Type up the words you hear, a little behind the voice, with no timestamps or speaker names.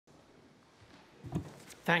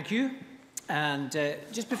Thank you. And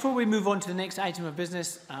just before we move on to the next item of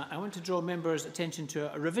business, I want to draw members' attention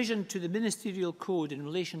to a revision to the Ministerial Code in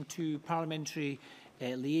relation to parliamentary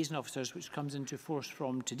liaison officers, which comes into force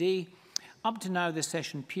from today. Up to now this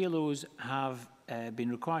session, PLOs have been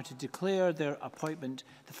required to declare their appointment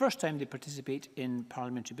the first time they participate in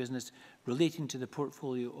parliamentary business relating to the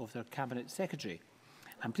portfolio of their Cabinet Secretary.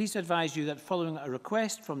 I'm pleased to advise you that following a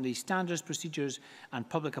request from the Standards, Procedures and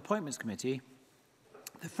Public Appointments Committee,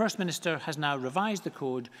 the First Minister has now revised the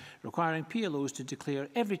code requiring PLOs to declare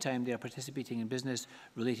every time they are participating in business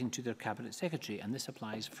relating to their Cabinet Secretary, and this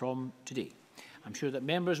applies from today. I'm sure that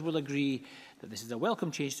members will agree that this is a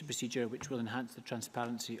welcome change to procedure which will enhance the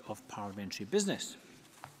transparency of parliamentary business.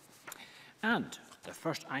 And the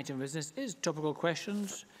first item of business is topical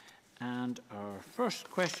questions, and our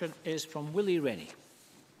first question is from Willie Rennie.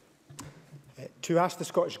 To ask the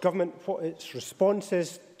Scottish Government what its response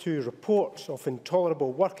is to reports of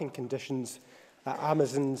intolerable working conditions at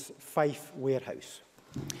Amazon's Fife warehouse.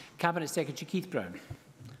 Cabinet Secretary Keith Brown.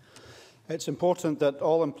 It's important that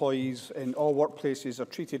all employees in all workplaces are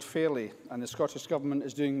treated fairly, and the Scottish Government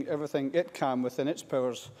is doing everything it can within its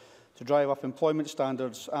powers to drive up employment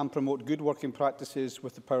standards and promote good working practices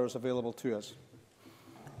with the powers available to us.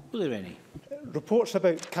 Willie Rennie. Reports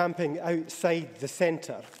about camping outside the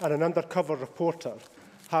centre and an undercover reporter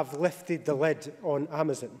have lifted the lid on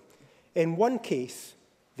Amazon. In one case,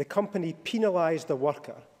 the company penalised a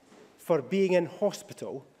worker for being in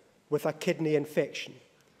hospital with a kidney infection.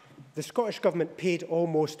 The Scottish Government paid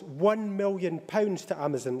almost £1 million to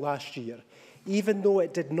Amazon last year, even though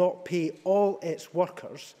it did not pay all its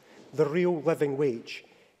workers the real living wage.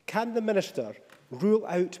 Can the Minister rule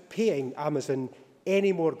out paying Amazon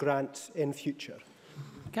any more grants in future?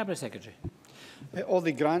 Cabinet Secretary. All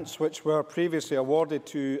the grants which were previously awarded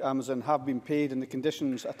to Amazon have been paid and the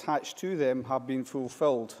conditions attached to them have been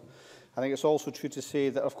fulfilled. I think it's also true to say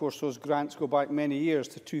that, of course, those grants go back many years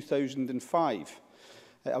to 2005.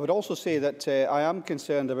 I would also say that I am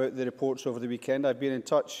concerned about the reports over the weekend. I've been in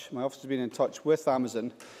touch, my office has been in touch with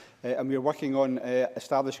Amazon, and we are working on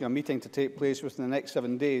establishing a meeting to take place within the next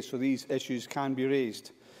 7 days so these issues can be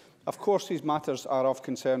raised. Of course, these matters are of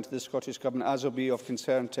concern to the Scottish Government, as will be of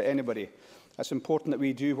concern to anybody. It's important that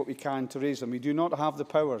we do what we can to raise them. We do not have the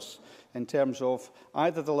powers in terms of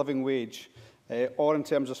either the living wage or in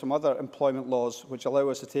terms of some other employment laws which allow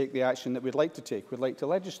us to take the action that we'd like to take. We'd like to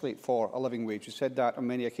legislate for a living wage. We've said that on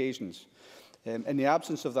many occasions. In the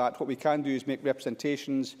absence of that, what we can do is make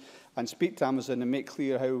representations and speak to Amazon and make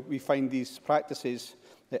clear how we find these practices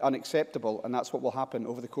unacceptable, and that's what will happen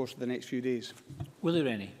over the course of the next few days. Willie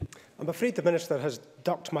Rennie. I'm afraid the Minister has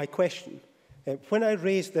ducked my question. When I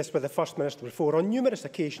raised this with the First Minister before, on numerous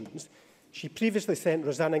occasions, she previously sent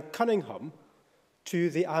Rosanna Cunningham to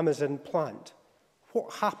the Amazon plant.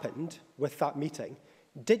 What happened with that meeting?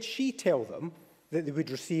 Did she tell them that they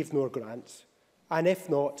would receive no grants? And if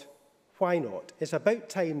not, why not? It's about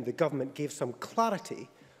time the Government gave some clarity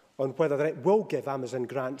on whether it will give Amazon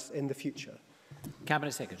grants in the future.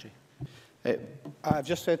 Cabinet Secretary. I've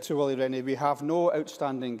just said to Willie Rennie, we have no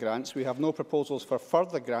outstanding grants. We have no proposals for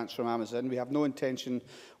further grants from Amazon. We have no intention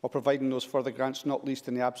of providing those further grants, not least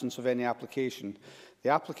in the absence of any application. The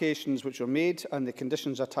applications which were made and the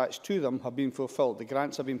conditions attached to them have been fulfilled. The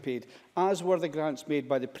grants have been paid, as were the grants made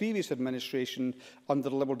by the previous administration under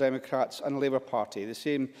the Liberal Democrats and Labour Party. The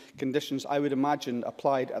same conditions, I would imagine,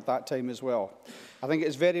 applied at that time as well. I think it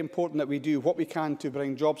is very important that we do what we can to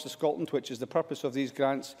bring jobs to Scotland, which is the purpose of these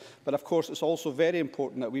grants. But of course, it's also very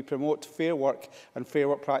important that we promote fair work and fair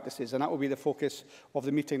work practices. And that will be the focus of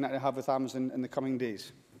the meeting that I have with Amazon in the coming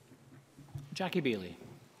days. Jackie Baillie.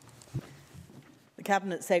 The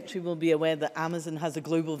Cabinet Secretary will be aware that Amazon has a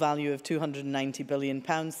global value of £290 billion,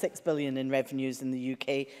 £6 billion in revenues in the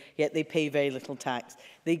UK, yet they pay very little tax.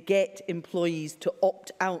 They get employees to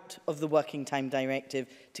opt out of the Working Time Directive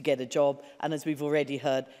to get a job, and as we've already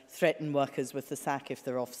heard, threaten workers with the sack if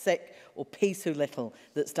they're off sick, or pay so little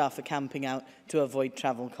that staff are camping out to avoid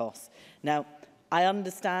travel costs. Now, I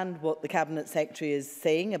understand what the Cabinet Secretary is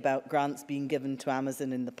saying about grants being given to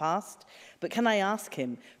Amazon in the past, but can I ask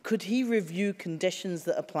him, could he review conditions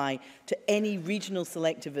that apply to any regional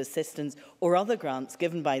selective assistance or other grants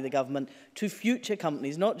given by the government to future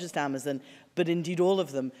companies, not just Amazon, but indeed all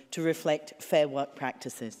of them, to reflect fair work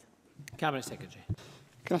practices? Cabinet Secretary.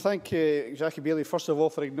 Can I thank Jackie Baillie, first of all,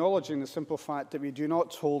 for acknowledging the simple fact that we do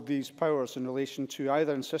not hold these powers in relation to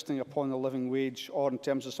either insisting upon the living wage or in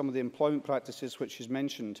terms of some of the employment practices which she's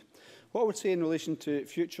mentioned. What I would say in relation to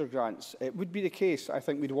future grants, it would be the case, I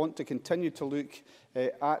think we'd want to continue to look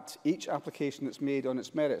at each application that's made on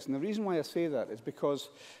its merits. And the reason why I say that is because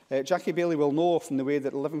Jackie Bailey will know from the way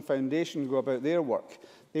that the Living Foundation go about their work,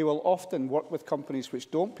 they will often work with companies which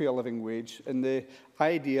don't pay a living wage in the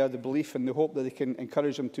idea, the belief and the hope that they can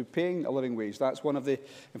encourage them to paying a living wage. That's one of the,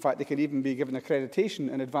 in fact, they can even be given accreditation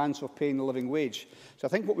in advance of paying the living wage. So I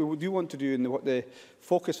think what we do want to do and what the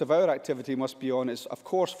focus of our activity must be on is, of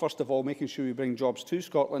course, first of all, making sure we bring jobs to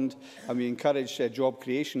Scotland and we encourage job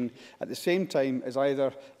creation. At the same time as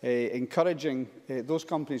either encouraging those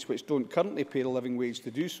companies which don't currently pay the living wage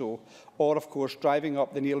to do so, or, of course, driving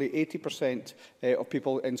up the nearly 80% of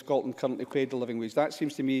people in Scotland currently paid the living wage. That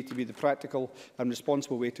seems to me to be the practical and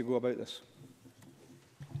responsible way to go about this.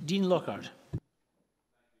 Dean Lockhart.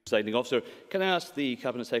 Presiding Officer, can I ask the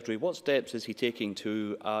Cabinet Secretary what steps is he taking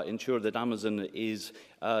to ensure that Amazon is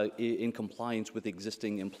in compliance with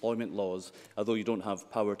existing employment laws? Although you don't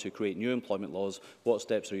have power to create new employment laws, what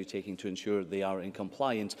steps are you taking to ensure they are in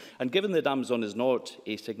compliance? And given that Amazon is not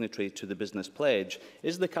a signatory to the Business Pledge,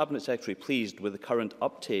 is the Cabinet Secretary pleased with the current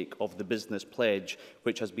uptake of the Business Pledge,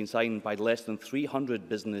 which has been signed by less than 300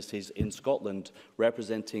 businesses in Scotland,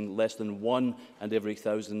 representing less than 1 in every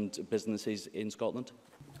 1,000 businesses in Scotland?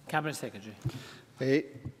 Cabinet Secretary.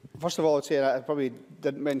 First of all, I'd say I probably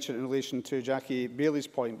didn't mention in relation to Jackie Bailey's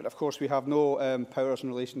point, but of course we have no powers in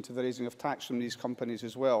relation to the raising of tax from these companies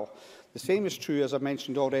as well. The same is true, as I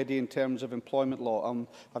mentioned already, in terms of employment law.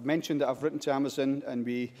 I've mentioned that I've written to Amazon and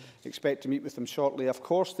we expect to meet with them shortly. Of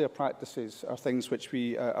course, their practices are things which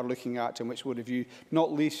we are looking at and which we'll review,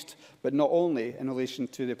 not least, but not only in relation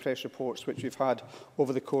to the press reports which we've had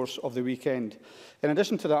over the course of the weekend. In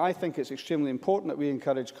addition to that, I think it's extremely important that we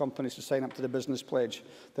encourage companies to sign up to the Business Pledge.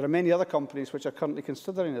 There are many other companies which are currently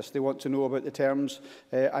considering this. They want to know about the terms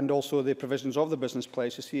and also the provisions of the Business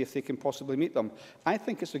Pledge to see if they can possibly meet them. I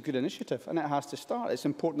think it's a good initiative and it has to start. It's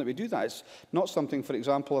important that we do that. It's not something, for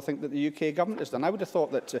example, I think that the UK government has done. I would have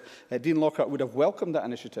thought that Dean Lockhart would have welcomed that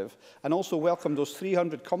initiative and also welcomed those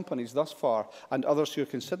 300 companies thus far and others who are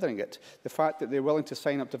considering it. The fact that they're willing to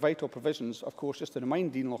sign up to vital provisions, of course, just to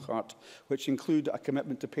remind Dean Lockhart, which include a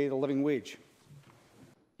commitment to pay the living wage.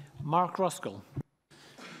 Mark Ruskell.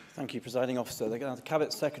 Thank you, Presiding Officer. The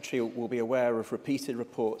Cabinet Secretary will be aware of repeated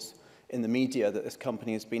reports in the media that this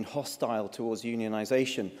company has been hostile towards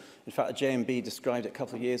unionisation. In fact, the JMB described it a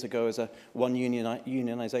couple of years ago as one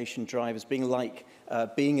unionisation drive as being like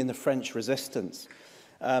being in the French resistance.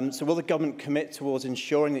 So will the government commit towards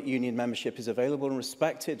ensuring that union membership is available and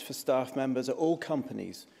respected for staff members at all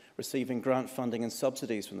companies receiving grant funding and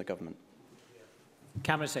subsidies from the government?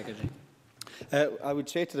 Cabinet Secretary. I would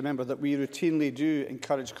say to the member that we routinely do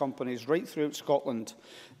encourage companies right throughout Scotland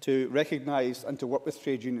to recognise and to work with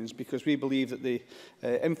trade unions, because we believe that the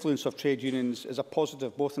influence of trade unions is a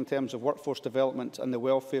positive both in terms of workforce development and the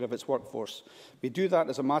welfare of its workforce. We do that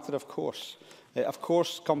as a matter of course. Of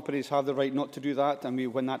course, companies have the right not to do that,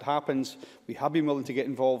 and when that happens, we have been willing to get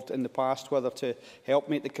involved in the past, whether to help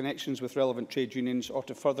make the connections with relevant trade unions or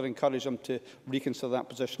to further encourage them to reconsider that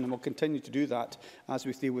position, and we'll continue to do that as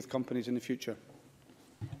we deal with companies in the future.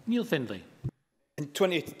 Neil Findlay. In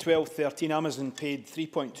 2012-13, Amazon paid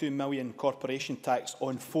 £3.2 million corporation tax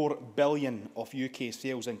on £4 billion of UK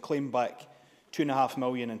sales and claimed back £2.5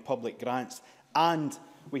 million in public grants. And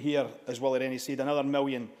we hear, as Willie Rennie said, another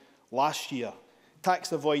million last year.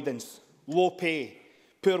 Tax avoidance, low pay,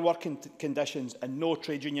 poor working conditions and no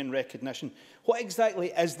trade union recognition. What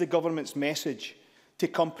exactly is the government's message to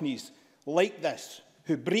companies like this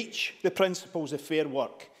who breach the principles of fair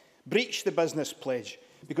work, breach the Business Pledge?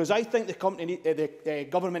 Because I think the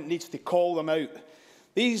government needs to call them out.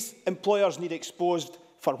 These employers need exposed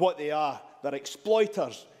for what they are. They're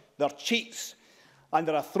exploiters, they're cheats, and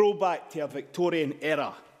they're a throwback to a Victorian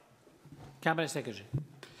era. Cabinet Secretary.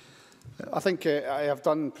 I think I have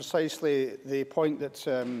done precisely the point that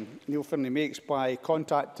Neil Findlay makes by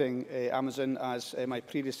contacting Amazon, as my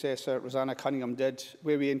predecessor Rosanna Cunningham did,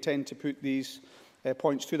 where we intend to put these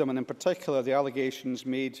points to them, and in particular the allegations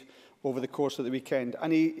made over the course of the weekend.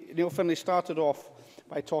 And Neil Findlay started off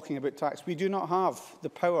by talking about tax. We do not have the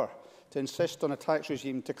power to insist on a tax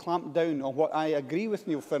regime to clamp down on what I agree with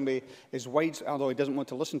Neil Findlay is widespread, although he doesn't want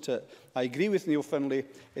to listen to it. I agree with Neil Findlay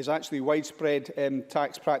is actually widespread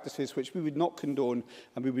tax practices which we would not condone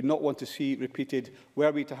and we would not want to see repeated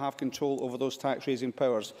were we to have control over those tax raising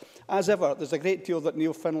powers. As ever, there's a great deal that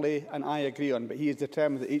Neil Findlay and I agree on, but he is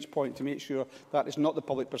determined at each point to make sure that is not the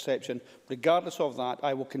public perception. Regardless of that,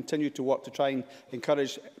 I will continue to work to try and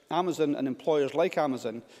encourage Amazon and employers like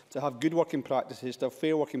Amazon to have good working practices, to have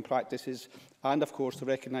fair working practices, and of course to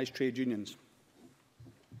recognise trade unions.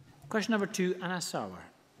 Question number 2, Anna Sarwar.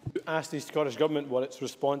 To ask the Scottish Government what its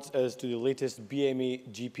response is to the latest BMA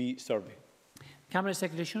GP survey. Cabinet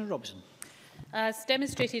Secretary Sinead Robson. As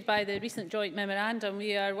demonstrated by the recent joint memorandum,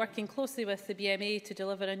 we are working closely with the BMA to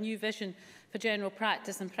deliver a new vision for general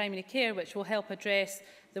practice and primary care, which will help address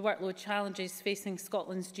the workload challenges facing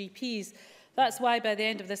Scotland's GPs. That's why by the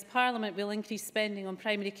end of this Parliament we'll increase spending on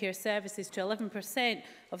primary care services to 11%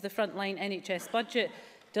 of the frontline NHS budget,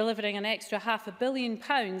 delivering an extra £500 million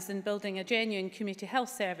in building a genuine community health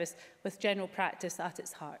service with general practice at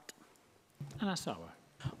its heart. Anna Sarwar.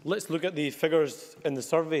 Let's look at the figures in the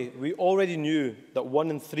survey. We already knew that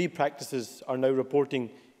 1 in 3 practices are now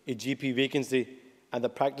reporting a GP vacancy and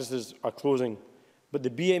that practices are closing. But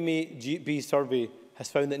the BMA GP survey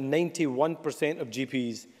has found that 91% of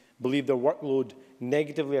GPs believe their workload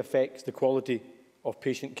negatively affects the quality of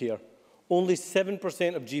patient care. Only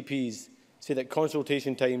 7% of GPs say that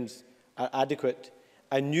consultation times are adequate,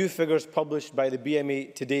 and new figures published by the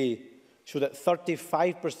BMA today show that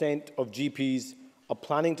 35% of GPs are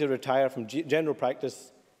planning to retire from general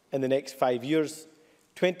practice in the next 5 years.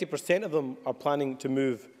 20% of them are planning to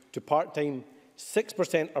move to part-time,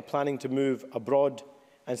 6% are planning to move abroad,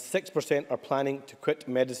 and 6% are planning to quit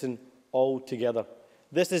medicine altogether.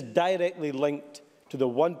 This is directly linked to the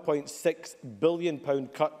 £1.6 billion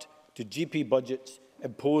cut to GP budgets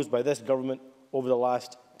imposed by this government over the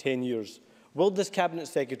last 10 years. Will this Cabinet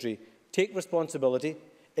Secretary take responsibility,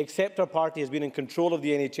 accept her party has been in control of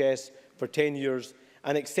the NHS for 10 years,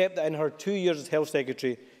 and accept that in her 2 years as Health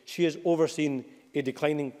Secretary, she has overseen a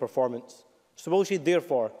declining performance? So will she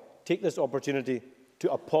therefore take this opportunity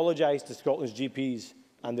to apologise to Scotland's GPs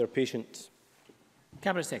and their patients?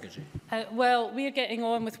 Cabinet Secretary. Well, we are getting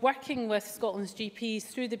on with working with Scotland's GPs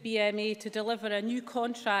through the BMA to deliver a new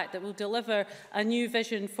contract that will deliver a new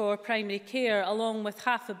vision for primary care, along with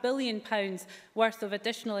 £500 million worth of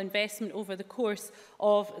additional investment over the course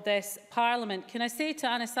of this Parliament. Can I say to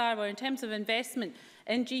Anna Sarwar, in terms of investment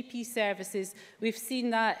in GP services, we've seen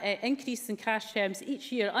that increase in cash terms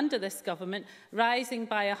each year under this government, rising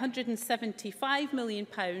by £175 million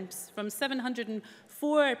from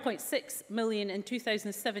 £704.6 million in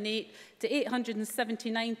 2007-8 to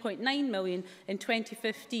 £879.9 million in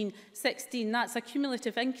 2015-16. That's a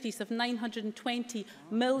cumulative increase of £920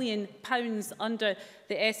 million under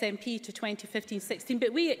the SNP to 2015-16.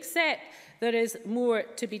 But we accept there is more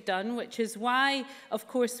to be done, which is why, of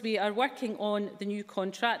course, we are working on the new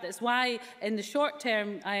contract. That's why, in the short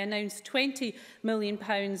term, I announced £20 million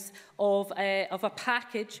of a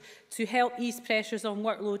package to help ease pressures on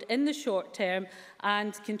workload in the short term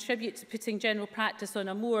and contribute to putting general practice on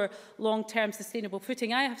a more long-term sustainable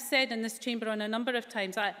footing. I have said in this chamber on a number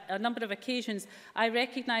of occasions, I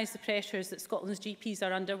recognise the pressures that Scotland's GPs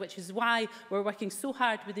are under, which is why we're working so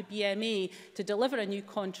hard with the BMA to deliver a new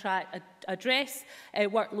contract, address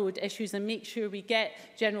workload issues and make sure we get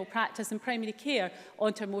general practice and primary care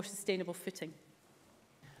onto a more sustainable footing.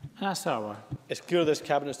 It's clear this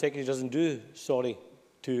Cabinet Secretary doesn't do sorry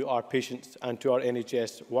to our patients and to our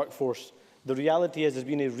NHS workforce. The reality is there's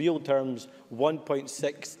been a real terms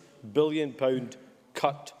 £1.6 billion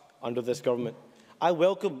cut under this government. I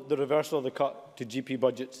welcome the reversal of the cut to GP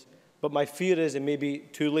budgets, but my fear is it may be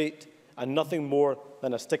too late and nothing more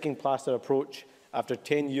than a sticking plaster approach after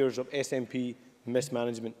 10 years of SNP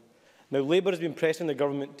mismanagement. Now, Labour has been pressing the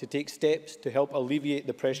government to take steps to help alleviate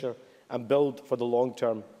the pressure and build for the long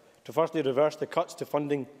term, to firstly reverse the cuts to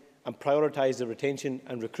funding and prioritise the retention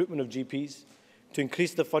and recruitment of GPs, to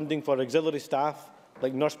increase the funding for auxiliary staff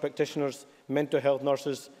like nurse practitioners, mental health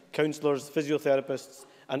nurses, counsellors, physiotherapists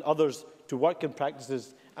and others to work in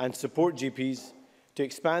practices and support GPs, to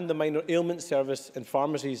expand the minor ailment service in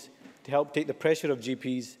pharmacies to help take the pressure of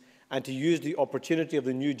GPs, and to use the opportunity of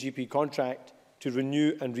the new GP contract to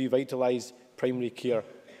renew and revitalise primary care.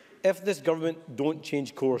 If this government don't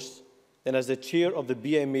change course, then as the chair of the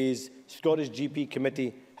BMA's Scottish GP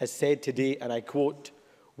Committee has said today, and I quote,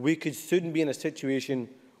 we could soon be in a situation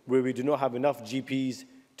where we do not have enough GPs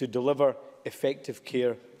to deliver effective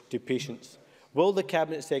care to patients. Will the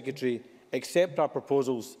Cabinet Secretary accept our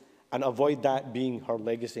proposals and avoid that being her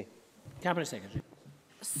legacy? Cabinet Secretary.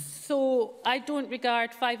 So I don't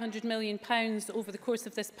regard £500 million over the course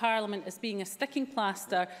of this Parliament as being a sticking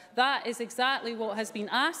plaster. That is exactly what has been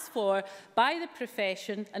asked for by the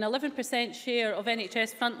profession, an 11% share of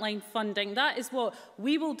NHS frontline funding. That is what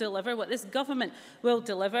we will deliver, what this government will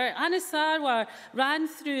deliver. Anna Sarwar ran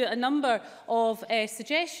through a number of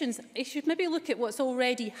suggestions. You should maybe look at what's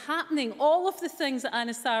already happening. All of the things that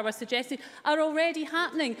Anna Sarwar suggested are already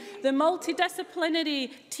happening. The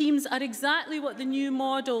multidisciplinary teams are exactly what the new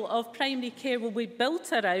model of of primary care will be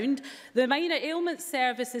built around. The minor ailment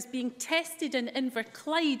service is being tested in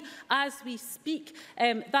Inverclyde as we speak.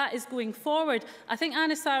 That is going forward. I think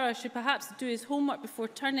Anasara should perhaps do his homework before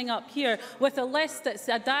turning up here with a list that's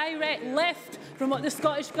a direct lift from what the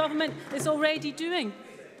Scottish Government is already doing.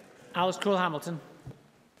 Alice Cole-Hamilton.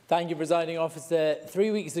 Thank you, Presiding Officer.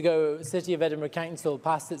 3 weeks ago, City of Edinburgh Council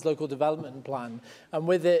passed its local development plan, and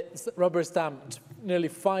with it rubber-stamped nearly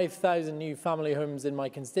 5,000 new family homes in my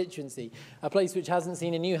constituency, a place which hasn't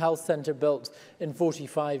seen a new health centre built in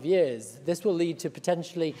 45 years. This will lead to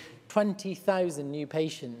potentially 20,000 new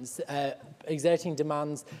patients, exerting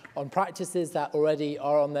demands on practices that already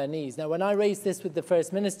are on their knees. Now, when I raised this with the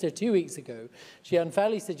First Minister 2 weeks ago, she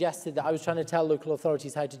unfairly suggested that I was trying to tell local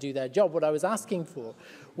authorities how to do their job. What I was asking for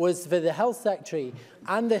was for the Health Secretary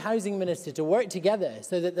and the Housing Minister to work together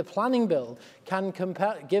so that the planning bill can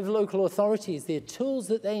give local authorities the tools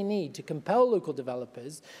that they need to compel local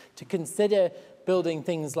developers to consider building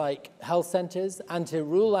things like health centres and to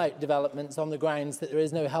rule out developments on the grounds that there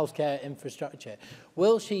is no healthcare infrastructure.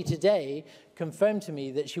 Will she today confirm to me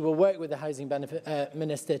that she will work with the Housing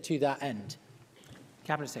Minister to that end?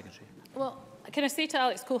 Cabinet Secretary. Well, can I say to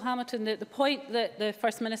Alex Cole-Hamilton that the point that the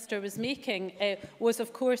First Minister was making was,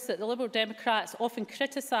 of course, that the Liberal Democrats often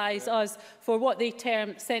criticise us for what they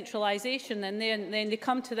term centralisation, and then they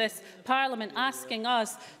come to this Parliament asking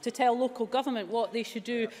us to tell local government what they should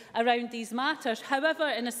do around these matters. However,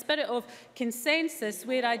 in a spirit of consensus,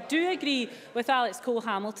 where I do agree with Alex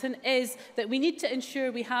Cole-Hamilton, is that we need to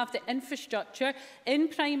ensure we have the infrastructure in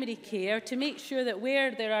primary care to make sure that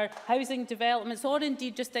where there are housing developments or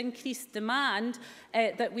indeed just increased demand,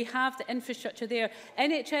 that we have the infrastructure there.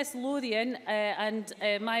 NHS Lothian and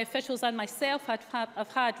my officials and myself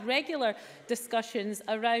have had regular discussions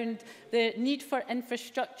around the need for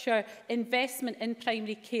infrastructure investment in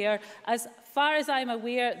primary care. As far as I'm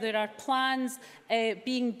aware, there are plans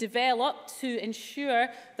being developed to ensure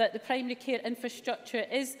that the primary care infrastructure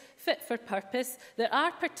is fit for purpose. There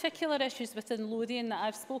are particular issues within Lothian that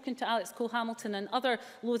I've spoken to Alex Cole-Hamilton and other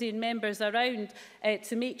Lothian members around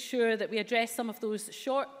to make sure that we address some of those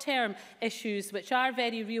short-term issues which are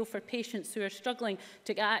very real for patients who are struggling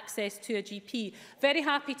to get access to a GP. Very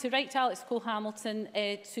happy to write to Alex Cole-Hamilton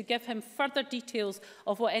to give him further details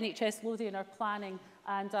of what NHS Lothian are planning,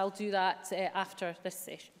 and I'll do that after this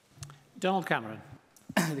session. Donald Cameron.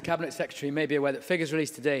 The Cabinet Secretary may be aware that figures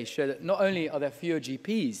released today show that not only are there fewer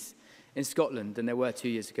GPs in Scotland than there were 2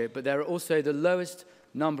 years ago, but there are also the lowest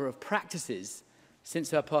number of practices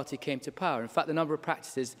since her party came to power. In fact, the number of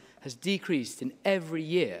practices has decreased in every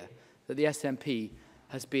year that the SNP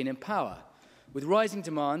has been in power. With rising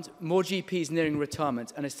demand, more GPs nearing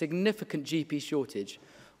retirement and a significant GP shortage,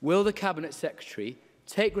 will the Cabinet Secretary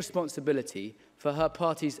take responsibility for her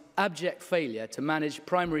party's abject failure to manage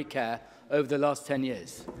primary care over the last 10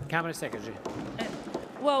 years? Cabinet Secretary.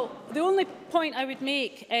 Well, the only point I would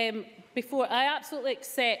make before I absolutely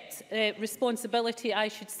accept responsibility, I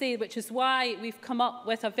should say, which is why we've come up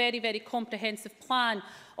with a very, very comprehensive plan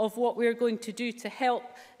of what we're going to do to help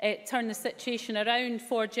turn the situation around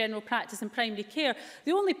for general practice and primary care.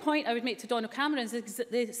 The only point I would make to Donald Cameron is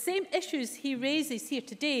that the same issues he raises here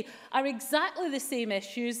today are exactly the same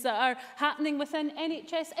issues that are happening within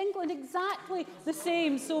NHS England, exactly the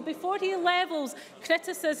same. So before he levels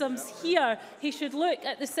criticisms here, he should look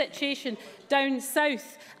at the situation down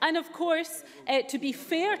south. And of course, to be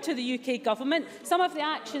fair to the UK Government, some of the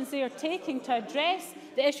actions they are taking to address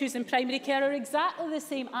the issues in primary care are exactly the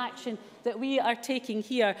same action that we are taking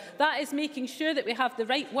here. That is making sure that we have the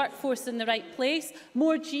right workforce in the right place,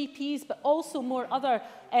 more GPs, but also more other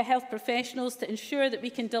health professionals to ensure that we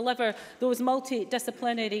can deliver those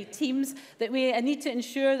multidisciplinary teams, that we need to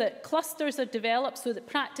ensure that clusters are developed so that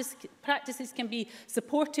practices can be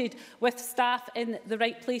supported with staff in the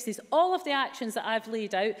right places. All of the actions that I've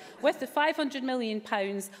laid out with the £500 million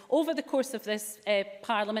over the course of this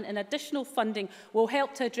Parliament and additional funding will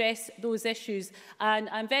help to address those issues. And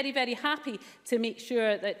I'm very, very happy to make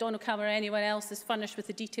sure that Donald Cameron or anyone else is furnished with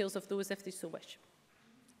the details of those if they so wish.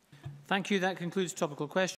 Thank you. That concludes topical questions.